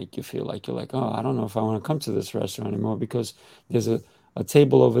that going to make you feel like? You're like, oh, I don't know if I want to come to this restaurant anymore because there's a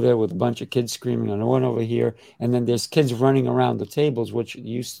table over there with a bunch of kids screaming and one over here. And then there's kids running around the tables, which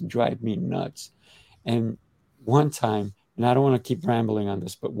used to drive me nuts. And one time, and I don't want to keep rambling on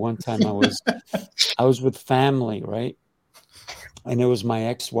this, but one time I was with family, right? And it was my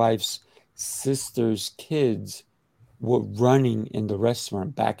ex-wife's sister's kids were running in the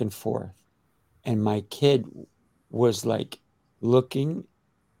restaurant back and forth. And my kid was like looking,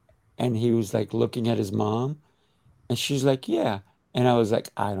 and he was like looking at his mom, and she's like, yeah. And I was like,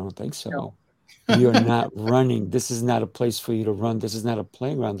 I don't think so. You're not running. This is not a place for you to run. This is not a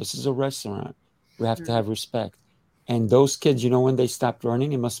playground. This is a restaurant. We have to have respect. And those kids, you know, when they stopped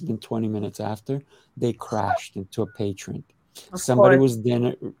running, it must have been 20 minutes after, they crashed into a patron. Somebody was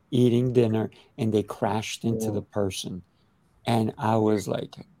eating dinner, and they crashed into the person. And I was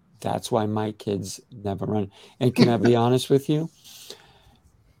like, that's why my kids never run. And can I be honest with you?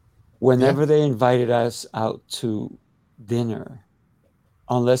 Whenever they invited us out to dinner,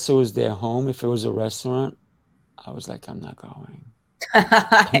 unless it was their home, if it was a restaurant, I was like, I'm not going.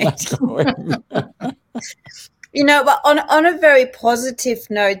 I'm not going. You know, but on a very positive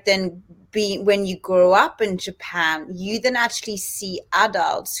note, then when you grow up in Japan, you then actually see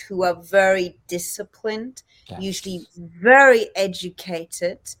adults who are very disciplined, usually very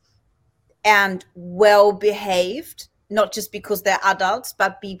educated and well behaved, not just because they're adults,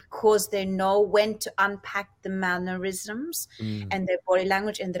 but because they know when to unpack the mannerisms and their body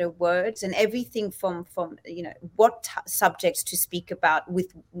language and their words and everything from you know, what subjects to speak about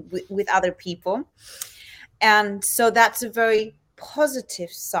with other people. And so that's a very positive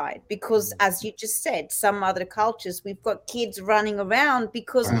side, because as you just said, some other cultures, we've got kids running around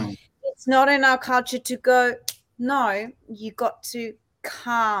because it's not in our culture to go, no, you got to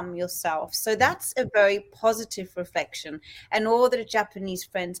calm yourself. So that's a very positive reflection. And all the Japanese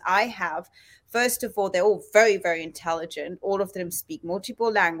friends I have, first of all, they're all very, very intelligent. All of them speak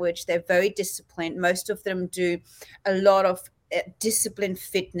multiple language. They're very disciplined. Most of them do a lot of disciplined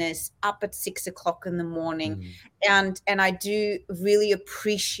fitness up at 6 o'clock in the morning. And I do really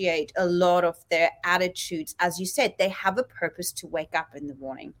appreciate a lot of their attitudes. As you said, they have a purpose to wake up in the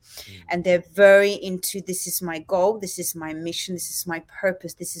morning, and they're very into, this is my goal, this is my mission, this is my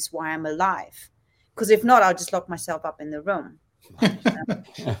purpose, this is why I'm alive. Because if not, I'll just lock myself up in the room.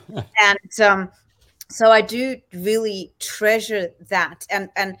 And so I do really treasure that. And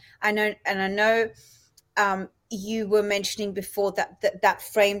I know you were mentioning before that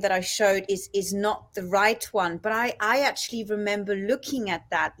frame that I showed is not the right one, but I actually remember looking at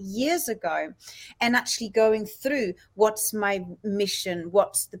that years ago and actually going through, what's my mission,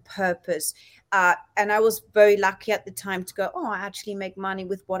 what's the purpose, and I was very lucky at the time to go, I actually make money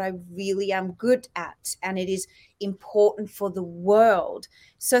with what I really am good at, and it is important for the world.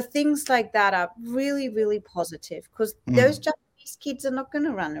 So things like that are really, really positive, because those Japanese kids are not going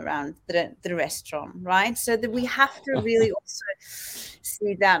to run around the restaurant, right? So that we have to really also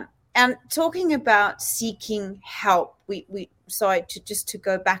see that. And talking about seeking help, we sorry, to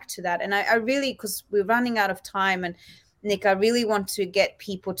go back to that. And I really, because we're running out of time, and Nick, I really want to get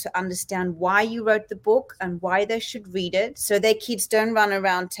people to understand why you wrote the book and why they should read it, so their kids don't run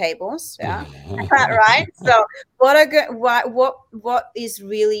around tables. Yeah, right. So, what is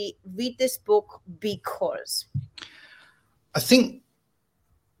really read this book because? I think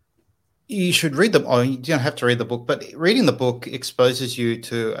you should read the. Or you don't have to read the book, but reading the book exposes you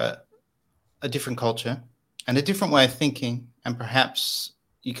to a different culture and a different way of thinking, and perhaps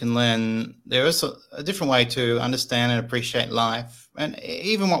you can learn there is a different way to understand and appreciate life. And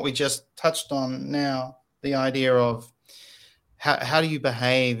even what we just touched on now, the idea of how do you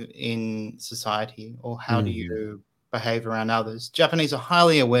behave in society, or how do you behave around others? Japanese are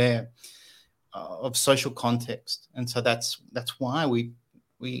highly aware of social context. And so that's why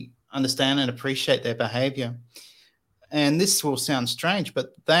we understand and appreciate their behavior. And this will sound strange,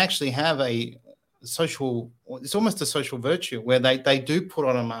 but they actually have it's almost a social virtue where they do put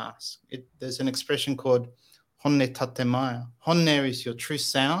on a mask. There's an expression called honne tatemaya. Honne is your true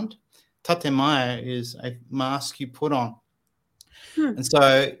sound. Tatemaya is a mask you put on. And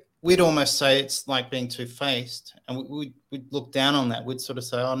so we'd almost say it's like being two-faced, and we'd look down on that. We'd sort of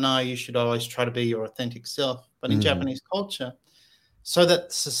say, oh, no, you should always try to be your authentic self. But in Japanese culture, so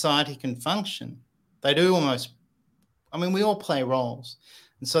that society can function, they do almost, we all play roles.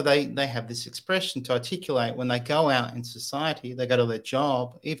 And so they have this expression to articulate when they go out in society, they go to their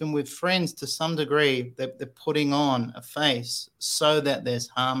job, even with friends to some degree, they're putting on a face so that there's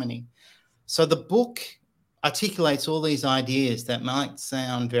harmony. So the book articulates all these ideas that might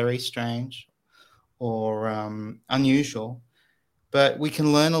sound very strange or unusual, but we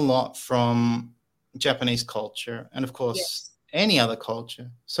can learn a lot from Japanese culture and, of course, any other culture.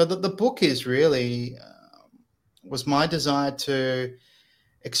 So that the book is really was my desire to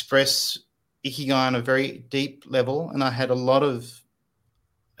express Ikigai on a very deep level, and I had a lot of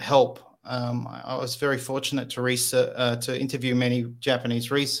help. I was very fortunate to interview many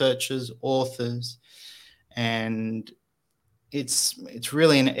Japanese researchers, authors, and it's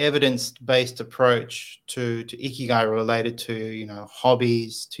really an evidence-based approach to Ikigai related to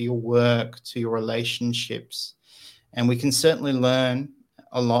hobbies, to your work, to your relationships, and we can certainly learn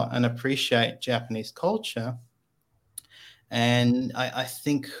a lot and appreciate Japanese culture. And I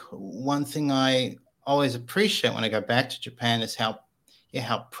think one thing I always appreciate when I go back to Japan is how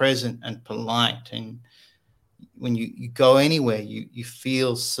present and polite, and when you go anywhere, you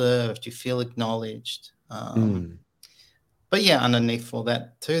feel served, you feel acknowledged. But underneath all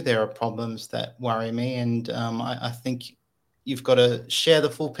that too, there are problems that worry me, and I think you've got to share the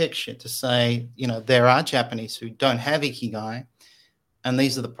full picture to say, there are Japanese who don't have Ikigai, and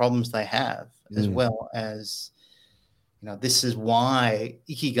these are the problems they have, as well as, this is why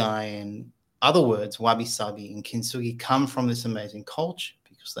Ikigai and other words, wabi-sabi and kintsugi, come from this amazing culture,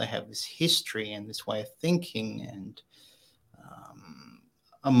 because they have this history and this way of thinking and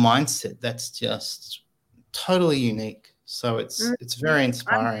a mindset that's just totally unique. So it's very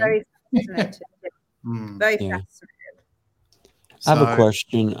inspiring. I'm very fascinated. Very fascinated. I have a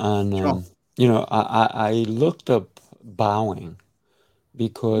question on, I looked up bowing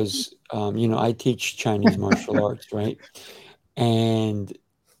because, I teach Chinese martial arts, right? And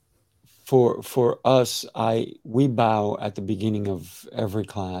for us, we bow at the beginning of every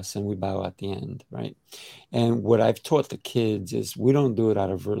class and we bow at the end, right? And what I've taught the kids is we don't do it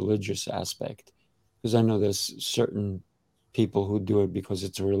out of religious aspect, because I know there's certain people who do it because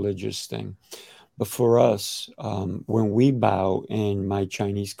it's a religious thing. But for us, when we bow in my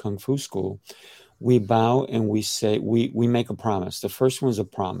Chinese Kung Fu school, we bow and we say, we make a promise. The first one's a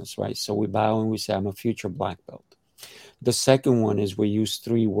promise, right? So we bow and we say, I'm a future black belt. The second one is we use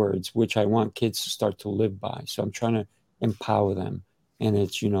 3 words, which I want kids to start to live by. So I'm trying to empower them. And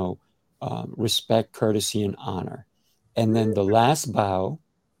it's, respect, courtesy, and honor. And then the last bow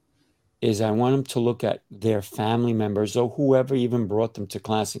is I want them to look at their family members or whoever even brought them to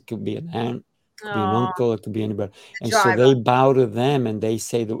class. It could be an aunt, it could be an uncle, it could be anybody. And so they bow to them and they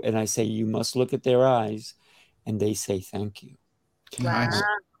say, and I say, you must look at their eyes. And they say, thank you. Wow.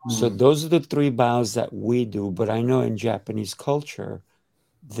 So those are the 3 bows that we do. But I know in Japanese culture,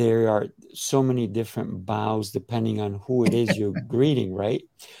 there are so many different bows depending on who it is you're greeting, right?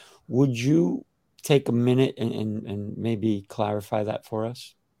 Would you take a minute and maybe clarify that for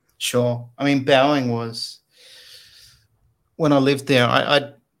us? Sure. Bowing was, when I lived there,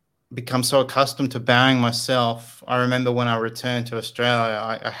 I'd become so accustomed to bowing myself. I remember when I returned to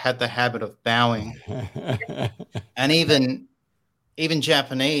Australia, I had the habit of bowing. And even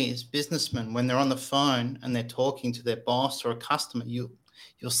Japanese businessmen, when they're on the phone and they're talking to their boss or a customer, you'll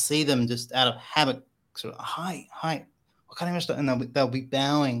see them just out of habit sort of, hi, and they'll be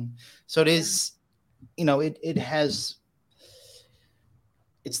bowing. So it is, it has,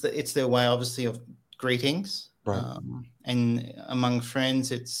 it's their way, obviously, of greetings. Right. And among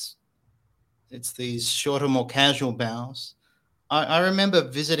friends, it's these shorter, more casual bows. I remember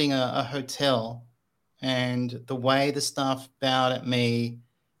visiting a hotel, and the way the staff bowed at me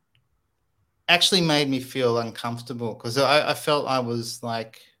actually made me feel uncomfortable, because I felt I was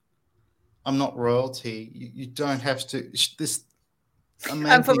like, I'm not royalty. You don't have to. This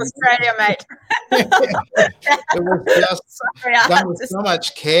amazing. I'm from Australia, mate. It was just done with so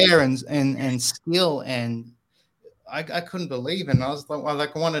much care and skill, and I couldn't believe it. And I was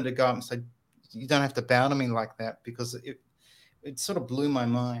like, I wanted to go up and say, you don't have to bow to me like that, because it sort of blew my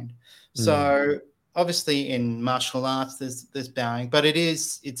mind. So obviously in martial arts there's bowing, but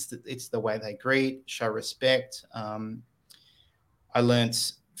it's the way they greet, show respect. I learned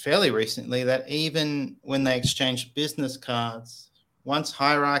fairly recently that even when they exchange business cards, once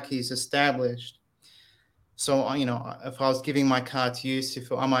hierarchy is established, so if I was giving my card to you,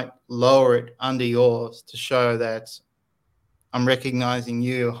 I might lower it under yours to show that I'm recognizing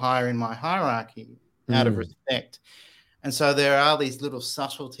you higher in my hierarchy out of respect. And so there are these little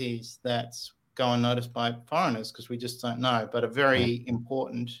subtleties that go unnoticed by foreigners because we just don't know, but are very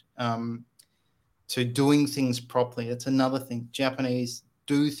important to doing things properly. That's another thing. Japanese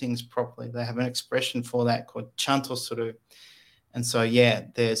do things properly. They have an expression for that called chanto suru. And so,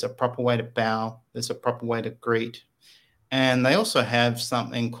 there's a proper way to bow. There's a proper way to greet. And they also have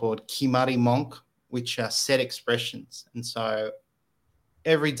something called kimari monk, which are set expressions. And so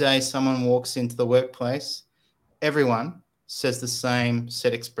every day someone walks into the workplace, everyone says the same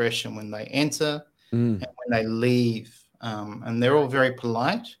set expression when they enter and when they leave. And they're all very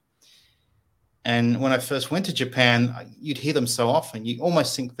polite. And when I first went to Japan, you'd hear them so often, you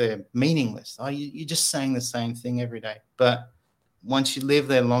almost think they're meaningless. You're just saying the same thing every day. But once you live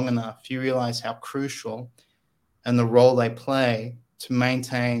there long enough, you realize how crucial and the role they play to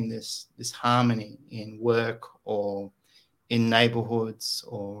maintain this harmony in work or in neighborhoods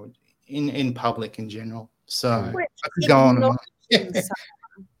or in public in general. So I could go on and on.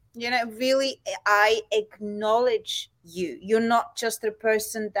 Really, I acknowledge you. You're not just a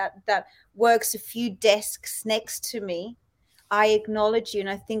person that works a few desks next to me. I acknowledge you, and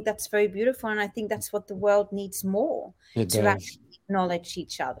I think that's very beautiful, and I think that's what the world needs more, to actually acknowledge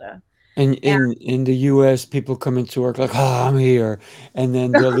each other. And in the US, people come into work like, oh, I'm here. And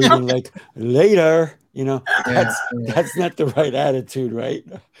then they're leaving like, later. That's not the right attitude, right?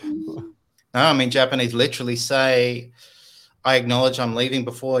 No, I mean, Japanese literally say, I acknowledge I'm leaving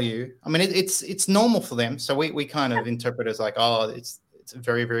before you. I mean, it's normal for them. So we kind of interpret it as like, oh, it's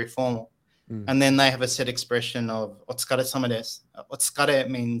very, very formal. And then they have a set expression of otsukare-sama desu. Otsukare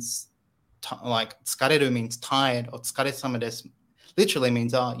means tsukareru means tired. Otsukare-sama desu literally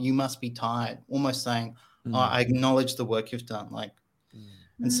means, you must be tired. Almost saying, I acknowledge the work you've done.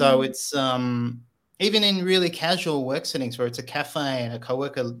 And so it's even in really casual work settings where it's a cafe and a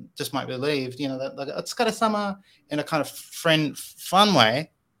coworker just might be relieved, like otsukare-sama in a kind of fun way.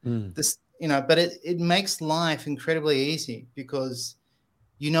 But it makes life incredibly easy because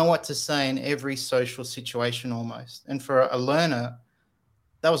you know what to say in every social situation almost. And for a learner,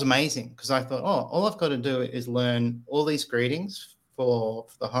 that was amazing because I thought, all I've got to do is learn all these greetings for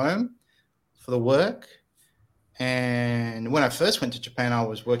the home, for the work. And when I first went to Japan, I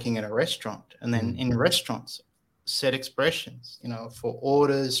was working in a restaurant, and then in restaurants, set expressions, for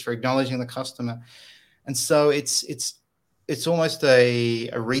orders, for acknowledging the customer. And so it's almost a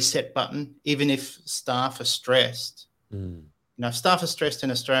reset button, even if staff are stressed. If staff are stressed in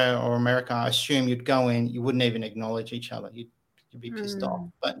Australia or America, I assume you'd go in, you wouldn't even acknowledge each other. You'd be pissed off.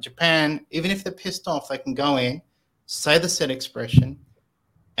 But in Japan, even if they're pissed off, they can go in, say the set expression,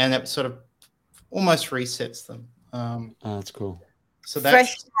 and it sort of almost resets them. That's cool. So that's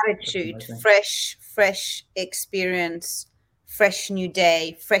fresh attitude, fresh experience, fresh new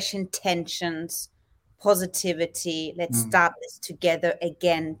day, fresh intentions, positivity. Let's start this together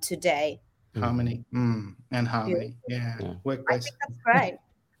again today. Harmony and harmony. Yeah. Workplace. I think that's great.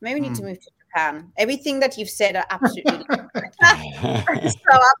 Maybe we need to move to Japan. Everything that you've said are absolutely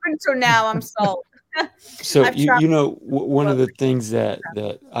so up until now, I'm sold. So one of the things that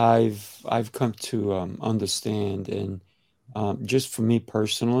I've come to understand, and just for me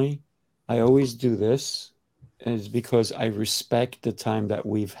personally, I always do this is because I respect the time that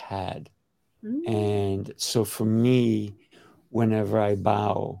we've had. And so for me, whenever I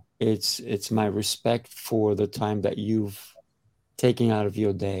bow, it's my respect for the time that you've taken out of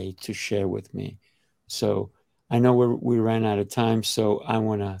your day to share with me. So I know we ran out of time, so I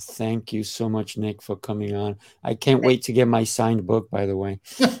want to thank you so much, Nick, for coming on. I can't wait to get my signed book, by the way.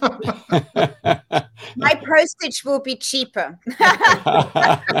 My postage will be cheaper.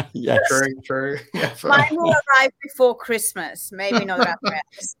 Yes. True. Yeah, mine will arrive before Christmas. Maybe not that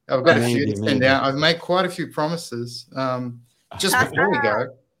fast. I've got a few to send out. I've made quite a few promises. Just before we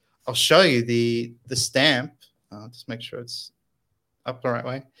go, I'll show you the stamp. Just make sure it's up the right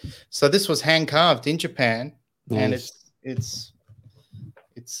way. So this was hand carved in Japan, and it's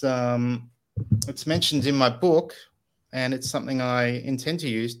mentioned in my book, and it's something I intend to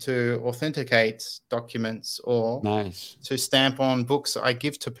use to authenticate documents or to stamp on books I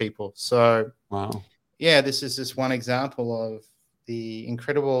give to people. So wow, yeah, this is just one example of the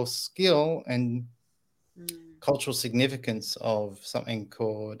incredible skill and cultural significance of something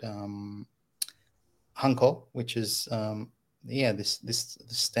called hanko, which is this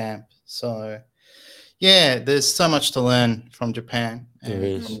stamp. So yeah, there's so much to learn from Japan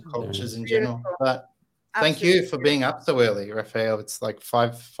and from cultures in general. But thank you for being up so early, Rafael. It's like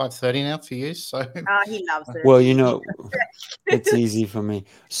 5:30 now for you. So he loves it. Well, you know, it's easy for me.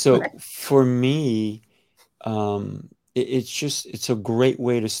 So for me, it's a great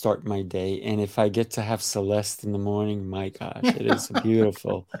way to start my day. And if I get to have Celeste in the morning, my gosh, it is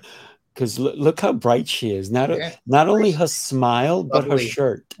beautiful. Because look how bright she is. Not only her smile, but her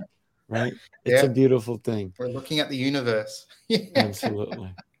shirt, right? It's a beautiful thing. We're looking at the universe.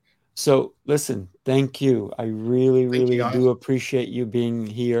 Absolutely. So listen, thank you. I really do appreciate you being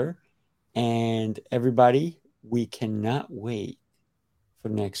here. And everybody, we cannot wait for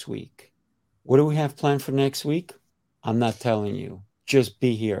next week. What do we have planned for next week? I'm not telling you. Just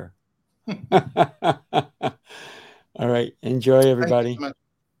be here. All right. Enjoy, everybody.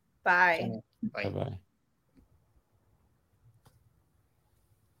 Bye. Bye. Bye-bye.